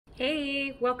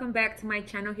Hey, welcome back to my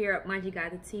channel here at Maji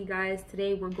the Tea, guys.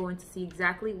 Today we're going to see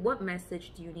exactly what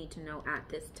message do you need to know at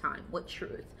this time, what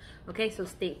truth. Okay, so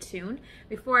stay tuned.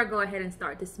 Before I go ahead and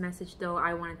start this message though,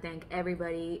 I want to thank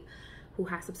everybody who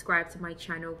has subscribed to my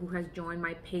channel, who has joined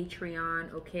my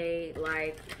Patreon. Okay,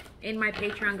 like in my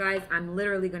Patreon, guys, I'm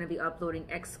literally going to be uploading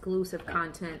exclusive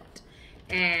content,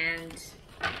 and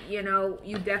you know,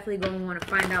 you definitely gonna want to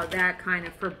find out that kind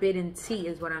of forbidden tea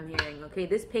is what I'm hearing. Okay,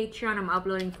 this Patreon, I'm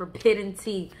uploading forbidden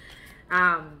tea.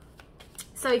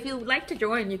 So if you'd like to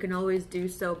join, you can always do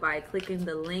so by clicking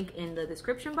the link in the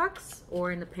description box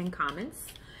or in the pinned comments.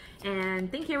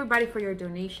 And thank you everybody for your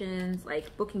donations,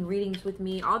 like booking readings with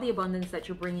me, all the abundance that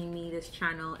you're bringing me, this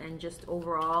channel, and just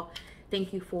overall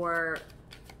thank you for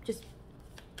just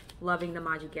loving the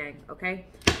Maji gang. Okay,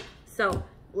 so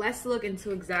let's look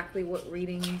into exactly what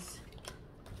readings,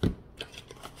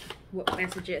 what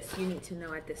messages you need to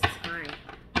know at this time.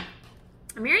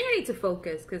 I'm hearing you need to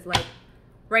focus because, like,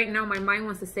 right now my mind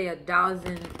wants to say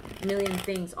 1,000,000,000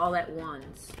 things all at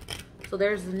once. So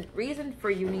there's a reason for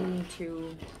you needing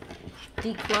to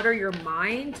declutter your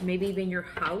mind, maybe even your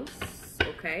house.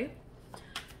 Okay.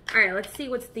 All right, let's see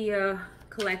what's the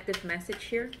collective message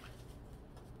here.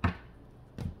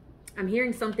 I'm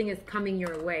hearing something is coming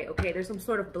your way. Okay, there's some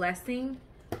sort of blessing,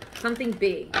 something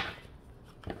big,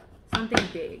 an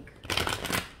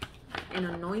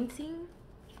anointing.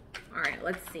 All right,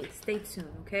 let's see. Stay tuned.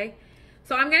 Okay,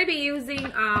 so I'm going to be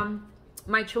using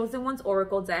my Chosen Ones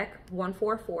Oracle deck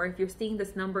 144. If you're seeing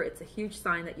this number, it's a huge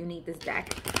sign that you need this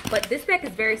deck. But this deck is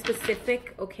very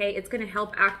specific. Okay, it's going to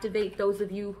help activate those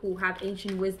of you who have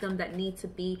ancient wisdom that need to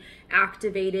be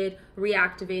activated,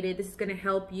 reactivated. This is going to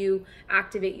help you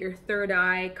activate your third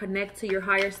eye, connect to your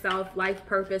higher self, life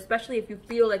purpose, especially if you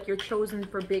feel like you're chosen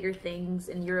for bigger things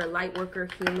and you're a light worker,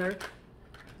 healer.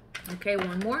 Okay,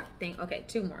 one more thing. Okay,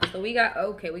 two more. So we got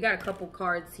a couple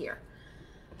cards here.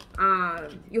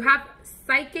 You have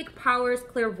psychic powers,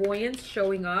 clairvoyance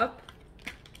showing up.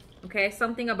 Okay,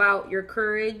 something about your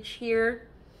courage here.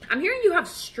 I'm hearing you have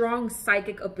strong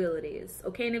psychic abilities.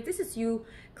 Okay, and if this is you,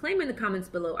 claim in the comments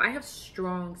below, I have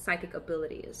strong psychic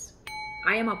abilities.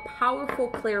 I am a powerful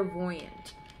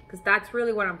clairvoyant, because that's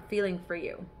really what I'm feeling for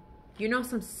you. You know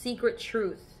some secret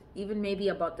truth, even maybe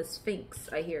about the Sphinx,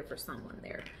 I hear for someone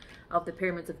there, of the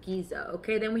pyramids of Giza.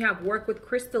 Okay, then we have work with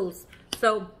crystals.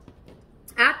 So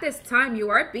at this time,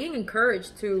 you are being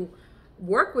encouraged to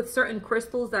work with certain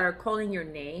crystals that are calling your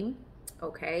name,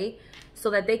 okay, so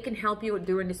that they can help you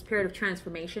during this period of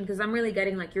transformation, because I'm really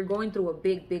getting like you're going through a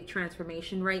big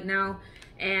transformation right now.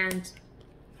 And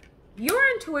your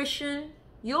intuition,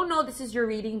 you'll know this is your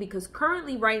reading, because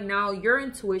currently right now your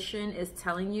intuition is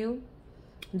telling you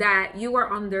that you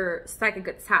are under psychic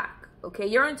attack. Okay,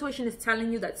 your intuition is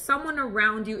telling you that someone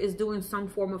around you is doing some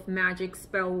form of magic,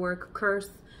 spell work, curse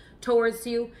towards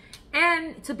you.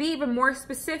 And to be even more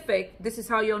specific, this is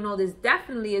how you'll know this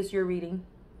definitely is your reading.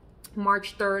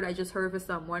 March 3rd, I just heard for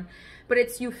someone, but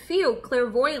it's you feel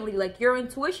clairvoyantly, like your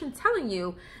intuition telling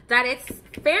you that it's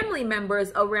family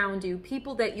members around you,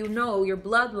 people that you know, your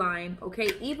bloodline, okay,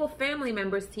 evil family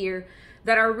members here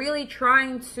that are really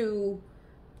trying to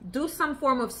do some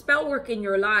form of spell work in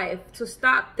your life to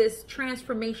stop this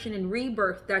transformation and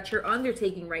rebirth that you're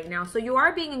undertaking right now. So you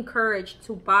are being encouraged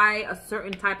to buy a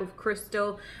certain type of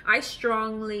crystal. I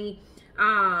strongly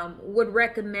would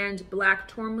recommend black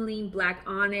tourmaline, black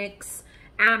onyx,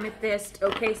 amethyst,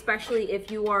 okay, especially if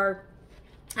you are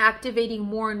activating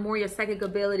more and more your psychic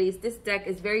abilities. This deck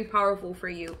is very powerful for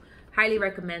you. Highly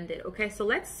recommended. Okay, so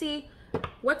let's see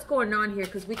what's going on here,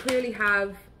 because we clearly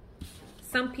have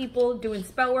some people doing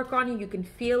spell work on you. You can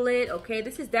feel it. Okay,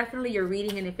 this is definitely your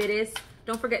reading, and if it is,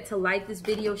 don't forget to like this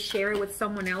video, share it with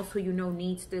someone else who you know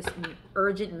needs this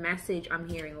urgent message I'm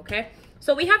hearing. Okay,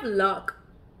 so we have luck,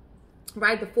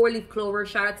 right? The 4-leaf clover.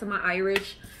 Shout out to my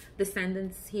Irish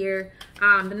descendants here.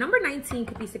 The number 19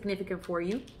 could be significant for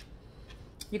you.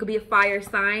 You could be a fire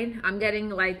sign. I'm getting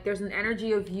like there's an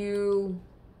energy of you're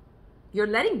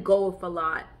letting go of a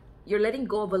lot. You're letting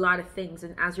go of a lot of things,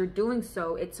 and as you're doing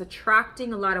so, it's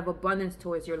attracting a lot of abundance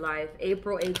towards your life.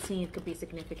 April 18th could be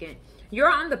significant.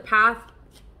 You're on the path,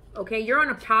 okay? You're on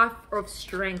a path of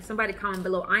strength. Somebody comment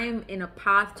below, I am in a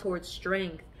path towards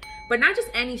strength, but not just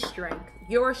any strength,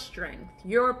 your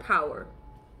power,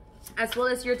 as well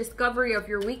as your discovery of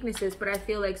your weaknesses. But I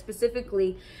feel like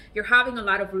specifically you're having a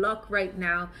lot of luck right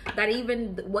now, that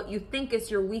even what you think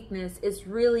is your weakness is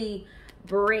really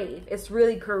brave, it's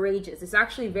really courageous, it's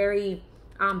actually very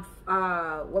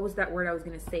what was that word I was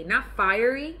gonna say, not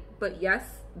fiery, but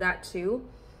yes, that too,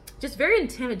 just very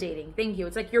intimidating. Thank you.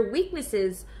 It's like your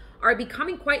weaknesses are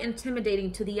becoming quite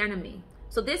intimidating to the enemy.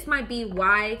 So this might be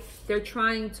why they're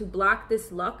trying to block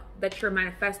this luck that you're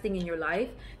manifesting in your life.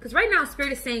 Because right now,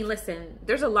 Spirit is saying, listen,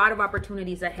 there's a lot of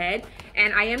opportunities ahead.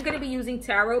 And I am going to be using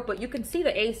tarot, but you can see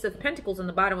the Ace of Pentacles on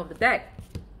the bottom of the deck.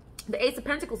 The Ace of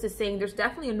Pentacles is saying there's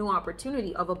definitely a new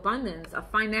opportunity of abundance, a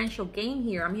financial gain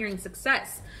here. I'm hearing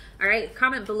success. All right,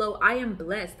 comment below, I am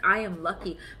blessed, I am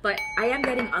lucky, but I am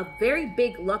getting a very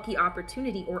big lucky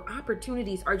opportunity, or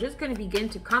opportunities are just going to begin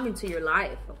to come into your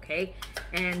life, okay?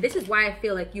 And this is why I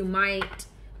feel like you might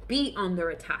be under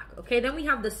attack, okay? Then we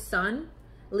have the Sun,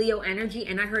 Leo energy,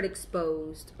 and I heard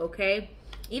exposed, okay?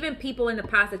 Even people in the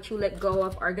past that you let go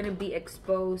of are going to be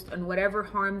exposed on whatever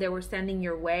harm they were sending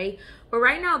your way. But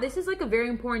right now, this is like a very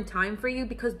important time for you,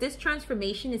 because this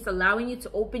transformation is allowing you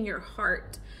to open your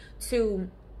heart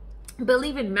to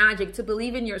believe in magic, to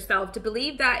believe in yourself, to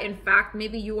believe that in fact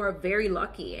maybe you are very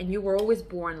lucky and you were always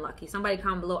born lucky. Somebody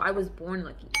comment below, I was born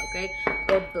lucky, okay?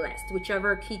 Or blessed,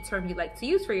 whichever key term you like to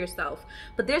use for yourself.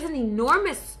 But there's an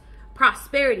enormous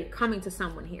prosperity coming to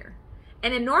someone here,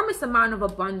 an enormous amount of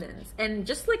abundance, and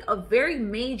just like a very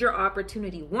major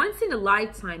opportunity, once in a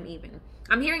lifetime even.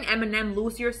 I'm hearing Eminem,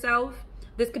 Lose Yourself.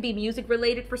 This could be music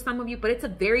related for some of you, but it's a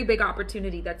very big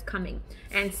opportunity that's coming.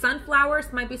 And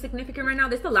sunflowers might be significant right now.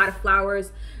 There's a lot of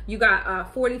flowers. You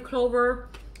got 40 clover,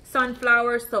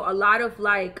 sunflowers. So a lot of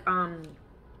like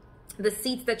the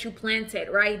seeds that you planted,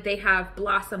 right? They have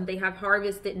blossomed, they have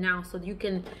harvested now. So you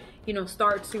can, you know,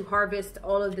 start to harvest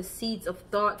all of the seeds of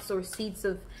thoughts or seeds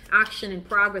of action and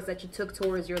progress that you took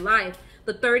towards your life.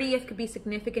 The 30th could be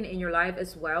significant in your life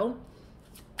as well.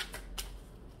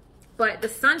 But the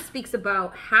Sun speaks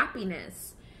about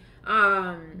happiness,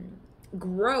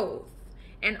 growth,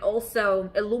 and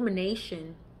also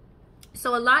illumination.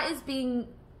 So a lot is being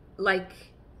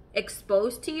like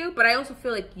exposed to you, but I also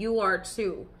feel like you are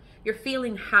too. You're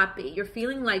feeling happy. You're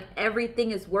feeling like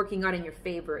everything is working out in your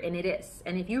favor, and it is.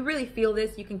 And if you really feel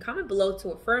this, you can comment below to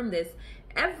affirm this.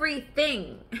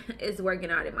 Everything is working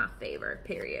out in my favor,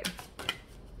 period.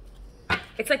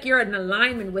 It's like you're in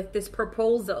alignment with this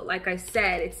proposal. Like I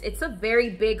said, it's a very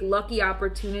big lucky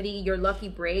opportunity, your lucky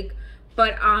break.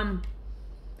 But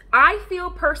I feel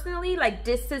personally like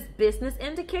this is business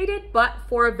indicated, but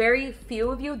for a very few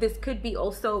of you, this could be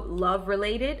also love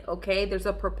related, okay? There's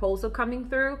a proposal coming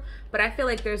through, but I feel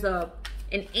like there's an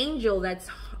angel that's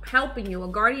helping you, a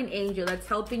guardian angel that's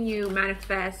helping you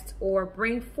manifest or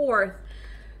bring forth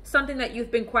something that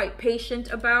you've been quite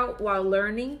patient about while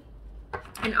learning.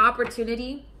 An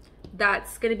opportunity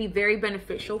that's going to be very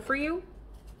beneficial for you,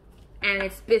 and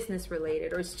it's business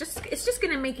related, or it's just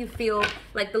going to make you feel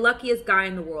like the luckiest guy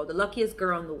in the world, the luckiest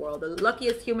girl in the world, the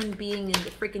luckiest human being in the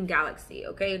freaking galaxy,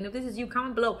 okay? And if this is you,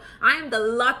 comment below, I am the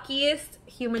luckiest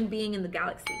human being in the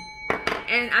galaxy.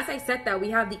 And as I said that, we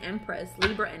have the Empress,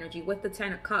 Libra energy with the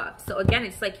 10 of Cups. So again,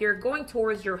 it's like you're going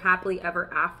towards your happily ever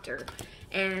after,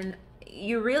 and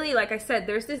you really, like I said,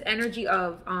 there's this energy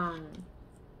of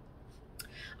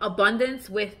abundance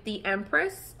with the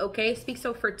Empress, okay? Speaks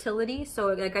of fertility. So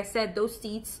like I said, those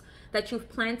seeds that you've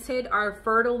planted are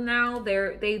fertile now. They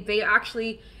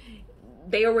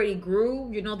already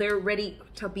grew, you know, they're ready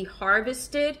to be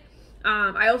harvested.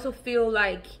 I also feel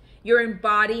like you're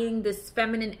embodying this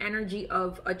feminine energy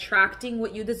of attracting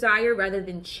what you desire rather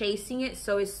than chasing it.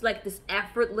 So it's like this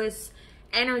effortless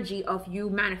energy of you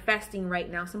manifesting right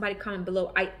now. Somebody comment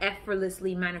below, I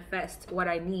effortlessly manifest what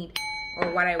I need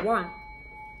or what I want.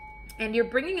 And you're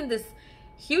bringing in this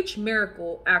huge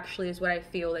miracle, actually, is what I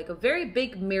feel like. A very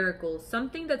big miracle.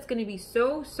 Something that's going to be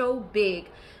so, so big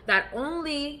that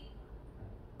only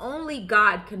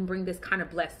God can bring this kind of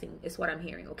blessing, is what I'm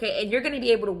hearing, okay? And you're going to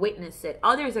be able to witness it.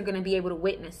 Others are going to be able to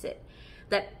witness it.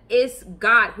 That is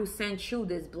God who sent you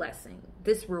this blessing,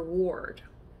 this reward,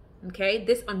 okay?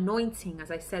 This anointing,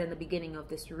 as I said in the beginning of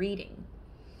this reading.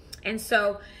 And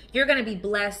so you're going to be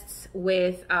blessed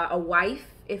with a wife,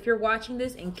 if you're watching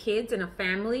this, and kids and a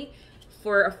family.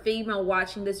 For a female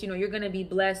watching this, you know, you're going to be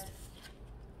blessed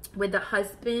with a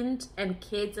husband and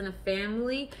kids and a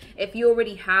family. If you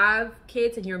already have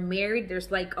kids and you're married,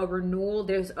 there's like a renewal.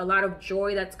 There's a lot of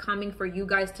joy that's coming for you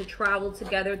guys to travel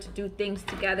together, to do things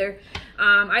together.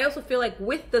 I also feel like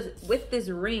with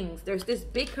these rings, there's this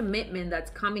big commitment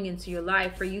that's coming into your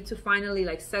life for you to finally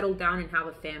like settle down and have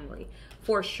a family,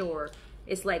 for sure.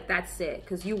 It's like, that's it,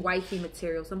 because you wifey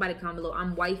material. Somebody comment below,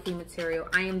 I'm wifey material.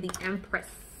 I am the Empress,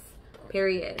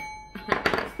 period.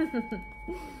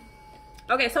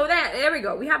 Okay, so there we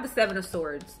go. We have the 7 of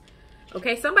Swords.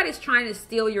 Okay, somebody's trying to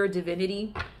steal your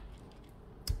divinity.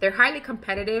 They're highly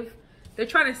competitive. They're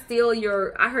trying to steal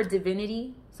your, I heard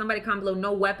divinity. Somebody comment below,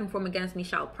 no weapon formed against me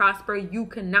shall prosper. You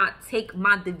cannot take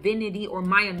my divinity or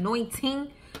my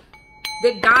anointing.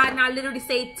 Did God not literally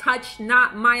say, touch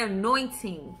not my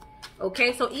anointing?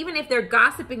 Okay, so even if they're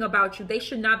gossiping about you, they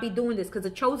should not be doing this, because the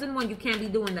chosen one, you can't be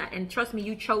doing that. And trust me,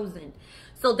 you chosen.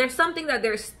 So there's something that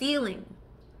they're stealing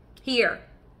here.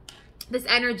 This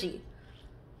energy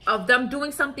of them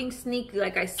doing something sneaky.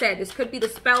 Like I said, this could be the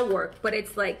spell work, but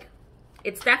it's like,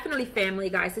 it's definitely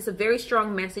family, guys. It's a very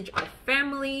strong message of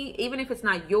family. Even if it's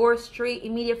not your straight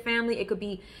immediate family, it could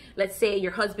be, let's say,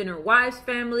 your husband or wife's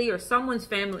family or someone's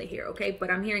family here, okay? But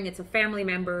I'm hearing it's a family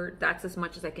member. That's as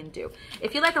much as I can do.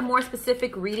 If you like a more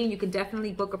specific reading, you can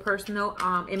definitely book a personal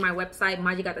in my website,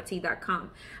 majigotthetea.com.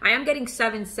 I am getting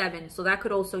 7/7, so that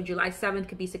could also, July 7th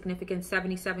could be significant.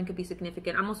 77 could be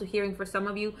significant. I'm also hearing for some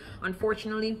of you,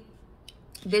 unfortunately,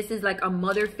 this is like a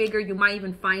mother figure. You might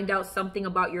even find out something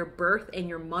about your birth and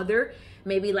your mother.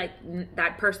 Maybe like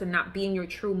that person not being your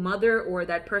true mother, or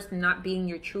that person not being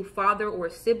your true father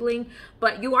or sibling.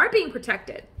 But you are being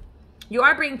protected. You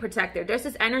are being protected. There's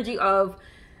this energy of,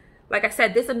 like I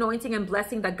said, this anointing and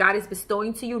blessing that God is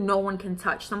bestowing to you, no one can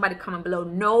touch. Somebody comment below.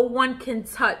 No one can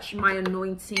touch my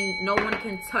anointing. No one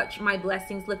can touch my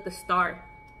blessings. Look, the star.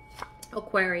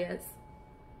 Aquarius.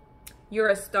 You're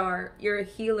a star. You're a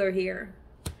healer here.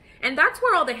 And that's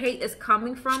where all the hate is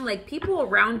coming from. Like, people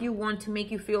around you want to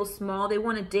make you feel small. They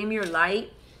want to dim your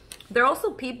light. There are also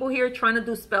people here trying to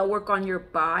do spell work on your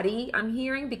body, I'm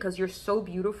hearing, because you're so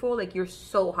beautiful. Like, you're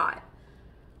so hot.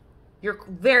 You're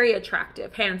very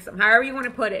attractive, handsome, however you want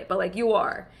to put it. But, like, you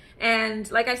are.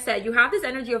 And, like I said, you have this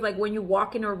energy of, like, when you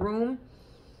walk in a room,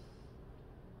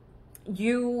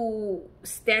 you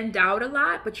stand out a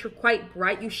lot, but you're quite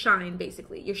bright. You shine,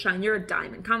 basically. You shine. You're a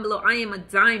diamond. Comment below. I am a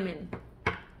diamond.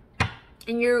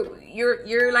 And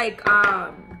you're like,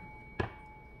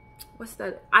 what's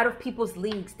that? Out of people's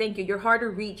leagues. Thank you. You're hard to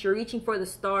reach. You're reaching for the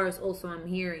stars also, I'm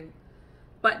hearing.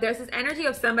 But there's this energy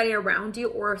of somebody around you,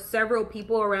 or several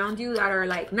people around you, that are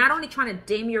like not only trying to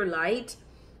dim your light,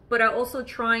 but are also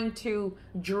trying to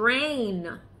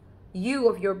drain you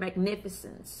of your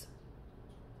magnificence.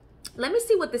 Let me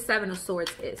see what the Seven of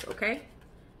Swords is, okay?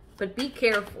 But be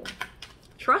careful.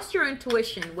 Trust your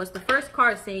intuition was the first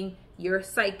card, saying you're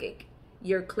psychic.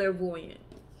 You're clairvoyant.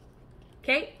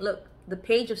 Okay, look, the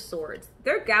Page of Swords.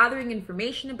 They're gathering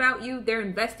information about you. They're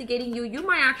investigating you. You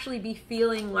might actually be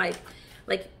feeling like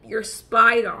you're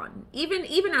spied on.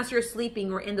 Even as you're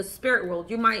sleeping or in the spirit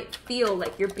world, you might feel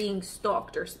like you're being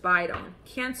stalked or spied on.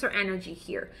 Cancer energy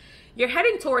here. You're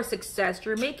heading towards success.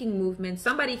 You're making movement.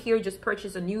 Somebody here just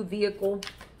purchased a new vehicle.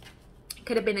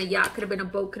 Could have been a yacht, could have been a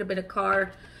boat, could have been a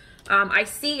car. I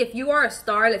see if you are a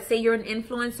star, let's say you're an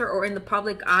influencer or in the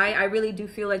public eye, I really do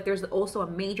feel like there's also a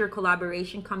major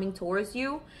collaboration coming towards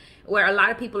you, where a lot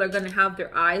of people are going to have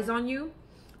their eyes on you.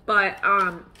 But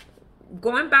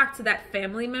going back to that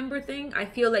family member thing, I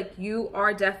feel like you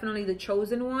are definitely the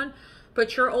chosen one,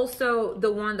 but you're also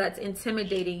the one that's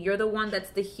intimidating. You're the one that's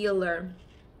the healer.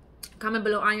 Comment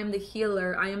below. I am the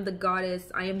healer. I am the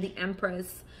goddess. I am the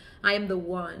empress. I am the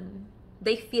one.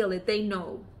 They feel it. They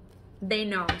know. They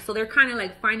know. So they're kind of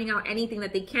like finding out anything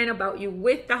that they can about you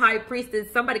with the High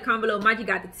Priestess. Somebody comment below. Maji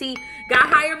got the tea. God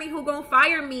hire me, who gonna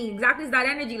fire me? Exactly, is that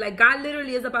energy. Like, God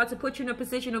literally is about to put you in a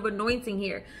position of anointing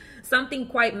here. Something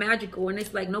quite magical. And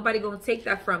it's like nobody gonna take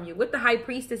that from you. With the High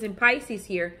Priestess in Pisces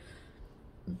here.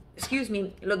 Excuse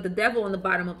me. Look, the devil on the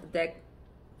bottom of the deck.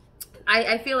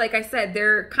 I feel like I said,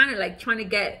 they're kind of like trying to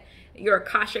get your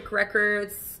Cashapp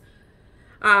records,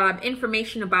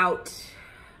 information about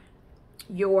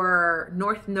your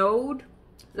North Node,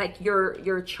 like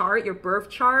your chart, your birth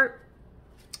chart,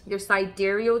 your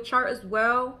sidereal chart as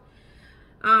well.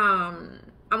 I'm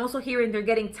also hearing they're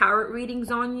getting tarot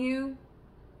readings on you.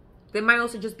 They might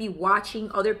also just be watching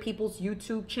other people's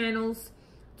YouTube channels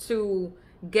to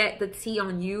get the tea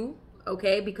on you,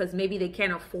 okay? Because maybe they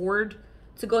can't afford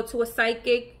to go to a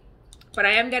psychic. But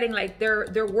I am getting like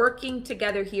they're working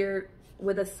together here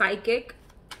with a psychic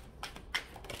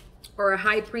or a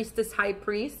high priestess, high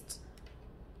priest.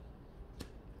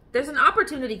 There's an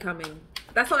opportunity coming.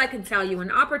 That's all I can tell you.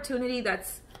 An opportunity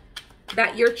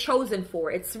that you're chosen for.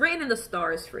 It's written in the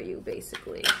stars for you,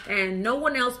 basically. And no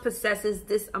one else possesses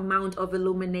this amount of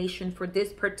illumination for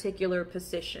this particular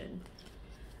position.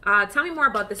 Tell me more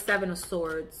about the Seven of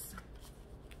Swords.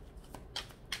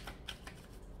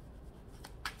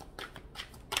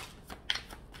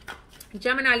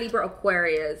 Gemini, Libra,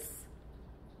 Aquarius.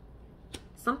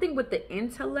 Something with the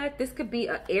intellect. This could be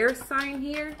an air sign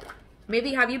here.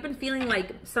 Maybe have you been feeling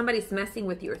like somebody's messing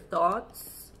with your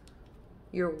thoughts,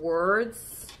 your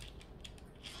words,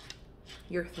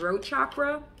 your throat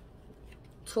chakra?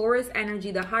 Taurus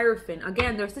energy, the Hierophant.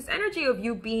 Again, there's this energy of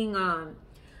you being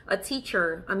a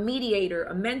teacher, a mediator,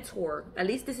 a mentor. At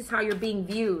least this is how you're being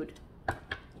viewed.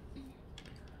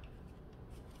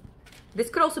 This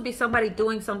could also be somebody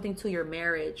doing something to your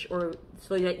marriage, or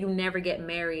so that you never get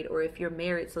married, or if you're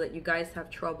married so that you guys have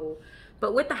trouble.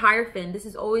 But with the Hierophant, this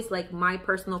is always like my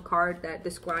personal card that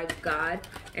describes God.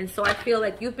 And so I feel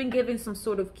like you've been given some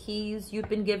sort of keys. You've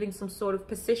been given some sort of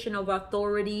position of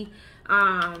authority.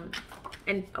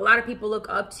 And a lot of people look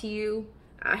up to you.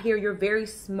 I hear you're very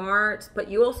smart, but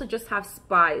you also just have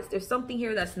spies. There's something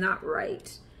here that's not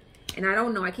right. And I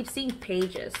don't know. I keep seeing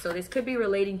pages. So this could be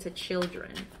relating to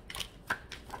children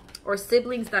or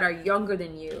siblings that are younger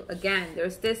than you. Again,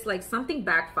 there's this like something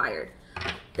backfired.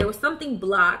 There was something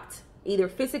blocked, either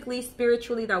physically,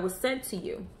 spiritually, that was sent to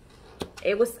you.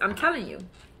 It was, I'm telling you,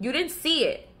 you didn't see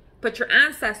it, but your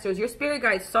ancestors, your spirit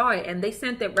guides saw it and they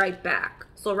sent it right back.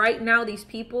 So right now, these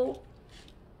people,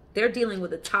 they're dealing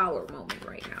with a tower moment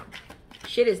right now.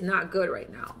 Shit is not good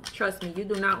right now. Trust me, you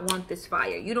do not want this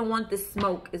fire. You don't want this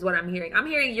smoke is what I'm hearing. I'm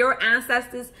hearing your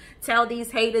ancestors tell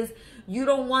these haters, you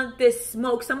don't want this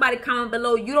smoke. Somebody comment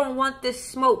below, you don't want this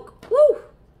smoke. Woo!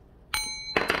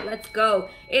 Let's go.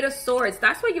 8 of Swords.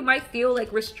 That's why you might feel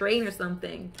like restrained or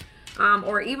something.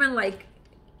 Or even like,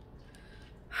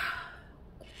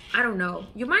 I don't know.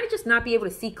 You might just not be able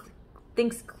to see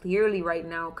things clearly right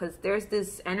now because there's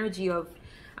this energy of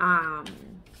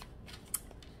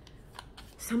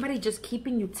somebody just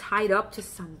keeping you tied up to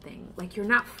something. Like you're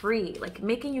not free. Like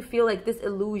making you feel like this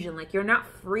illusion. Like you're not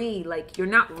free. Like you're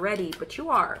not ready. But you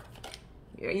are.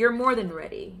 You're more than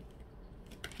ready.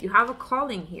 You have a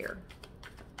calling here.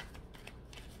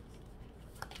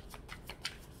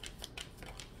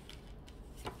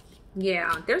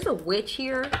 Yeah, there's a witch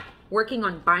here working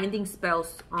on binding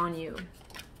spells on you.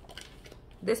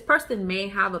 This person may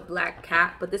have a black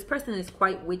cat, but this person is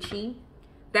quite witchy.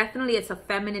 Definitely it's a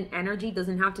feminine energy.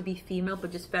 Doesn't have to be female,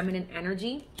 but just feminine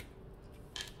energy.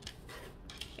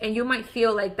 And you might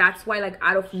feel like that's why, like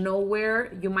out of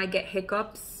nowhere, you might get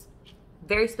hiccups.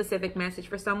 Very specific message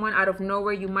for someone. Out of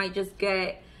nowhere, you might just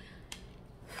get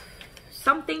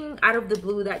something out of the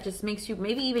blue that just makes you,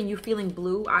 maybe even you feeling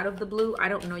blue out of the blue. I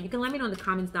don't know. You can let me know in the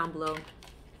comments down below.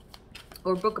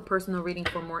 Or book a personal reading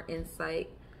for more insight.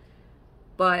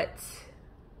 But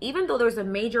even though there's a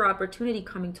major opportunity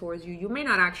coming towards you, you may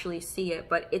not actually see it,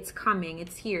 but it's coming.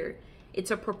 It's here.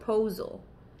 It's a proposal.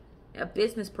 A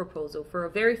business proposal. For a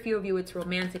very few of you, it's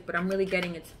romantic, but I'm really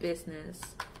getting it's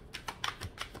business.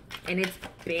 And it's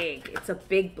big. It's a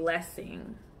big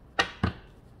blessing.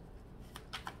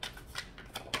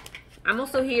 I'm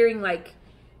also hearing like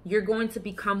you're going to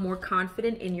become more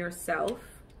confident in yourself.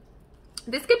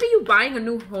 This could be you buying a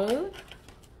new home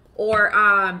or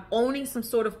owning some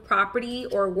sort of property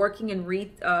or working in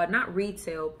not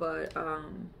retail, but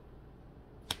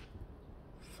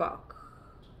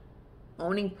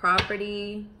owning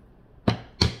property.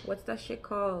 What's that shit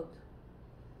called?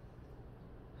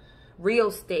 Real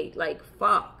estate. Like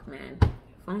fuck, man.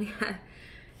 If only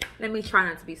let me try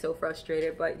not to be so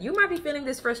frustrated, but you might be feeling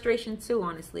this frustration too,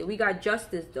 honestly. We got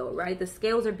justice though, right? The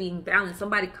scales are being balanced.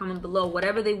 Somebody comment below.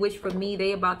 Whatever they wish for me,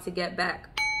 they about to get back.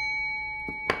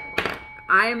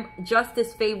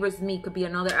 Justice favors me could be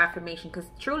another affirmation because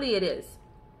truly it is.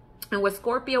 And with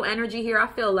Scorpio energy here, I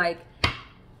feel like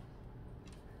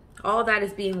all that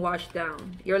is being washed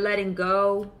down. You're letting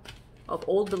go of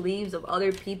old beliefs of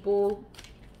other people.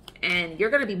 And you're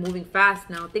going to be moving fast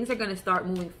now. Things are going to start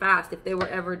moving fast if they were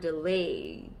ever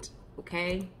delayed.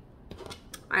 Okay?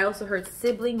 I also heard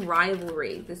sibling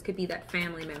rivalry. This could be that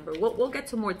family member. We'll get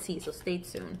to more tea, so stay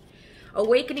tuned.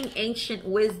 Awakening ancient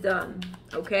wisdom.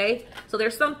 Okay? So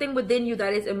there's something within you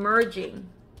that is emerging.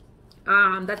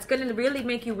 That's going to really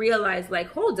make you realize, like,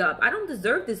 hold up. I don't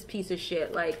deserve this piece of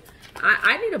shit. Like,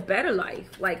 I need a better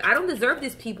life. Like, I don't deserve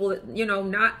these people that, you know,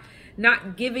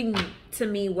 not giving to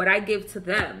me what I give to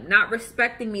them, not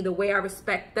respecting me the way I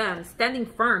respect them, standing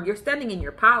firm. You're standing in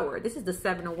your power. This is the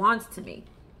 7 of Wands to me.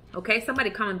 Okay, somebody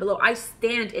comment below. I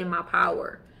stand in my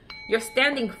power. You're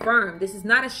standing firm. This is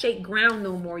not a shake ground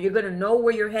no more. You're going to know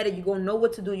where you're headed. You're going to know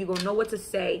what to do. You're going to know what to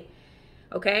say.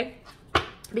 Okay?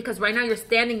 Because right now you're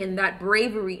standing in that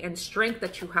bravery and strength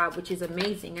that you have, which is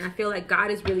amazing. And I feel like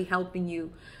God is really helping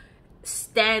you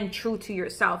stand true to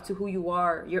yourself, to who you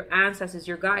are, your ancestors,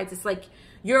 your guides. It's like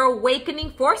you're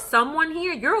awakening for someone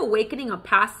here. You're awakening a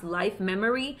past life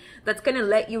memory that's going to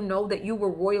let you know that you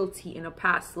were royalty in a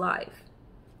past life.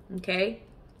 Okay?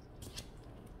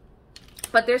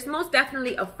 But there's most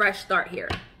definitely a fresh start here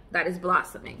that is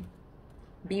blossoming.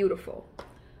 Beautiful.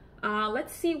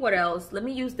 Let's see what else. Let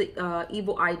me use the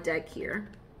Evil Eye deck here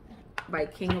by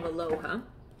King of Aloha.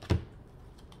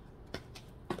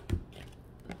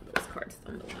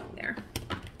 from the one there.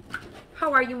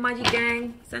 How are you, Maji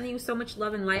gang? Sending you so much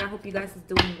love and light. I hope you guys is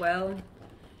doing well.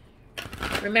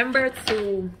 Remember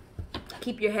to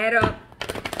keep your head up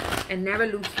and never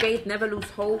lose faith, never lose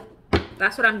hope.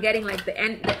 That's what I'm getting. Like the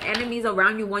enemies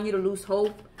around you want you to lose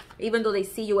hope, even though they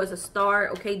see you as a star.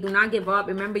 Okay, do not give up.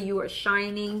 Remember, you are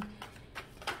shining,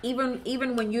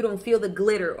 even when you don't feel the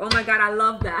glitter. Oh my God, I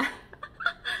love that.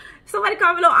 Somebody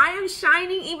comment below, I am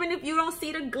shining even if you don't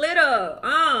see the glitter.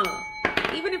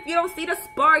 Even if you don't see the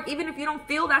spark, even if you don't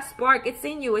feel that spark, it's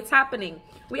in you, it's happening.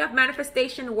 We have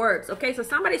manifestation works, okay? So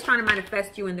somebody's trying to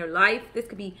manifest you in their life. This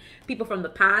could be people from the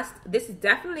past. This is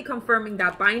definitely confirming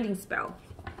that binding spell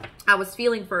I was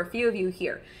feeling for a few of you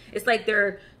here. It's like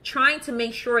they're trying to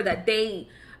make sure that they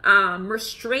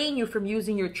restrain you from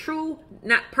using your true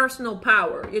personal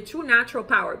power, your true natural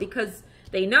power, because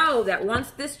they know that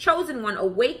once this chosen one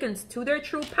awakens to their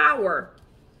true power,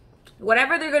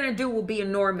 whatever they're going to do will be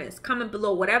enormous. Comment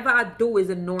below. Whatever I do is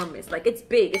enormous. Like, it's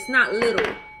big. It's not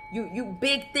little. You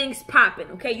big things popping,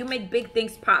 okay? You make big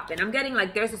things popping. I'm getting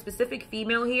like there's a specific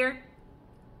female here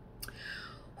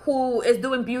who is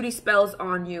doing beauty spells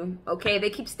on you, okay? They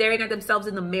keep staring at themselves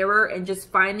in the mirror and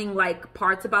just finding like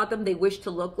parts about them they wish to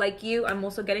look like you. I'm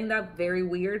also getting that. Very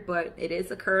weird, but it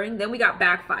is occurring. Then we got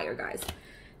backfire, guys.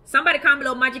 Somebody comment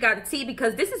below, Maji got the tea,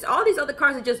 because this is all these other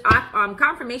cards are just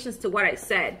confirmations to what I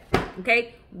said,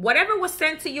 okay? Whatever was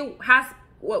sent to you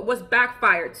was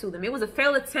backfired to them. It was a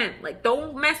failed attempt. Like,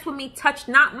 don't mess with me, touch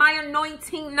not my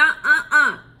anointing, not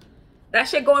that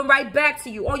shit going right back to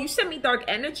you. Oh, you sent me dark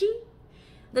energy?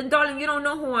 Then darling, you don't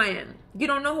know who I am. You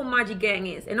don't know who Maji gang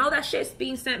is, and all that shit's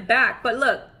being sent back. But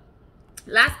look,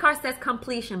 last card says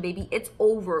completion, baby. It's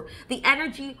over. The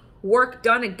energy work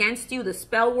done against you, the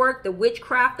spell work, the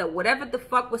witchcraft, the whatever the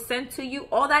fuck was sent to you,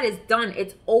 all that is done.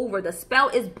 It's over. The spell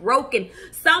is broken.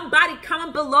 Somebody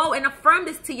comment below and affirm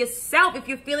this to yourself if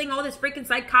you're feeling all this freaking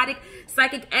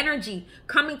psychic energy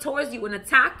coming towards you and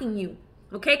attacking you,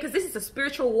 okay? Because this is a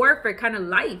spiritual warfare kind of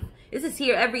life. This is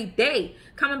here every day.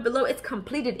 Comment below. It's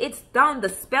completed. It's done. The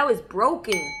spell is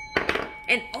broken.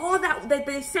 And all that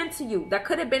they sent to you, that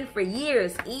could have been for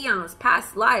years, eons,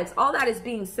 past lives, all that is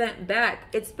being sent back.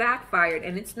 It's backfired,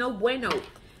 and it's no bueno.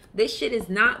 This shit is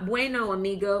not bueno,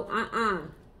 amigo.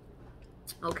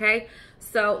 Okay?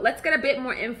 So let's get a bit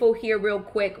more info here real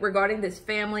quick regarding this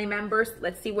family members.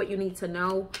 Let's see what you need to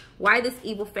know. Why this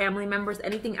evil family members?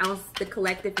 Anything else the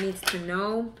collective needs to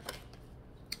know?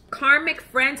 Karmic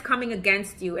friends coming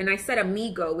against you. And I said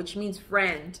amigo, which means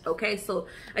friend. Okay? So,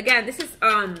 again, this is...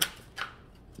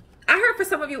 I heard for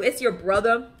some of you, it's your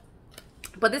brother,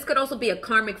 but this could also be a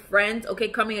karmic friend, okay,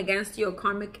 coming against you, a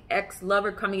karmic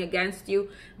ex-lover coming against you,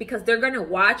 because they're going to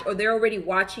watch, or they're already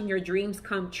watching your dreams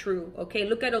come true, okay?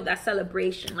 Look at all that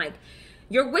celebration. Like,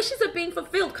 your wishes are being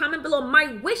fulfilled. Comment below,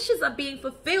 my wishes are being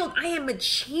fulfilled. I am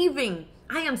achieving.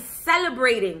 I am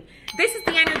celebrating. This is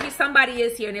the energy somebody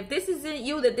is here, and if this isn't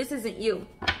you, then this isn't you.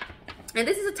 And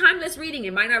this is a timeless reading.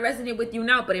 It might not resonate with you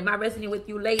now, but it might resonate with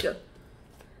you later.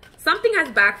 Something has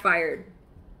backfired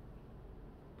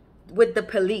with the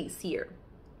police here.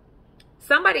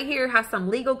 Somebody here has some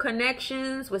legal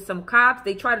connections with some cops.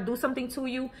 They try to do something to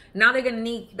you. Now they're gonna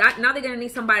need that. Now they're gonna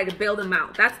need somebody to bail them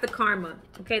out. That's the karma.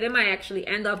 Okay, they might actually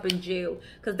end up in jail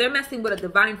because they're messing with a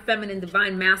divine feminine,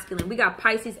 divine masculine. We got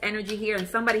Pisces energy here, and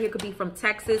somebody here could be from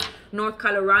Texas, North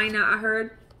Carolina. I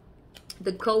heard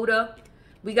Dakota.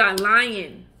 We got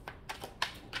Lion.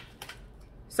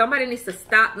 Somebody needs to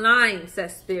stop lying,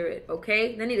 says Spirit,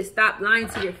 okay? They need to stop lying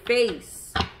to your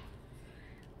face.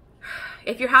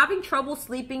 If you're having trouble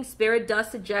sleeping, Spirit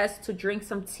does suggest to drink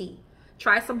some tea.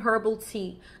 Try some herbal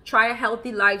tea. Try a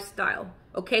healthy lifestyle,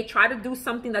 okay? Try to do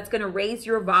something that's going to raise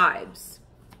your vibes.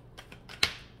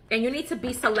 And you need to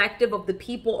be selective of the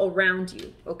people around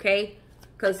you, okay?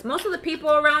 Because most of the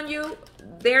people around you,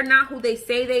 they're not who they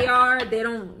say they are. They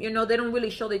don't, you know, they don't really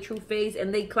show their true face,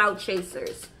 and they clout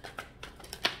chasers.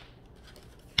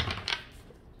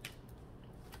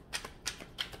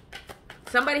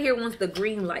 Somebody here wants the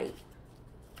green light.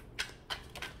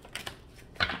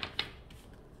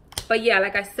 But yeah,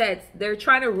 like I said, they're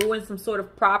trying to ruin some sort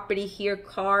of property here.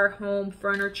 Car, home,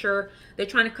 furniture. They're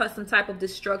trying to cause some type of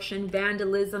destruction,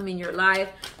 vandalism in your life.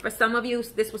 For some of you,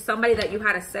 this was somebody that you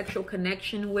had a sexual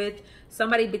connection with.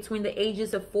 Somebody between the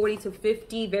ages of 40 to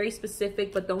 50. Very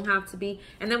specific, but don't have to be.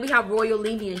 And then we have royal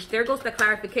lineage. There goes the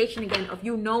clarification again of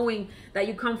you knowing that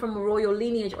you come from a royal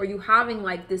lineage, or you having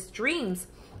like this dreams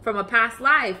from a past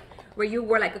life where you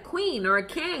were like a queen or a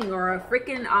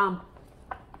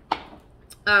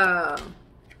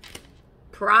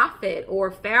prophet or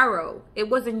Pharaoh. It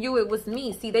wasn't you, it was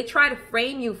me. See, they try to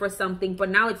frame you for something, but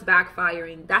now it's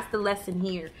backfiring. That's the lesson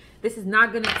here. This is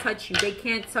not going to touch you. They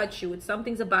can't touch you. It's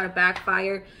something's about to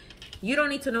backfire. You don't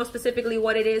need to know specifically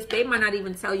what it is. They might not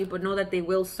even tell you, but know that they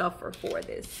will suffer for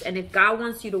this. And if God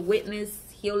wants you to witness,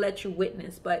 he'll let you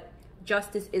witness. But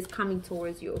justice is coming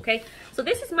towards you, okay? So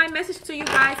this is my message to you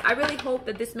guys. I really hope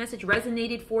that this message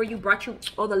resonated for you, brought you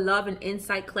all the love and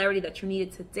insight, clarity that you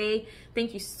needed today.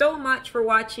 Thank you so much for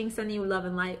watching. Sending you love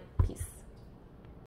and light.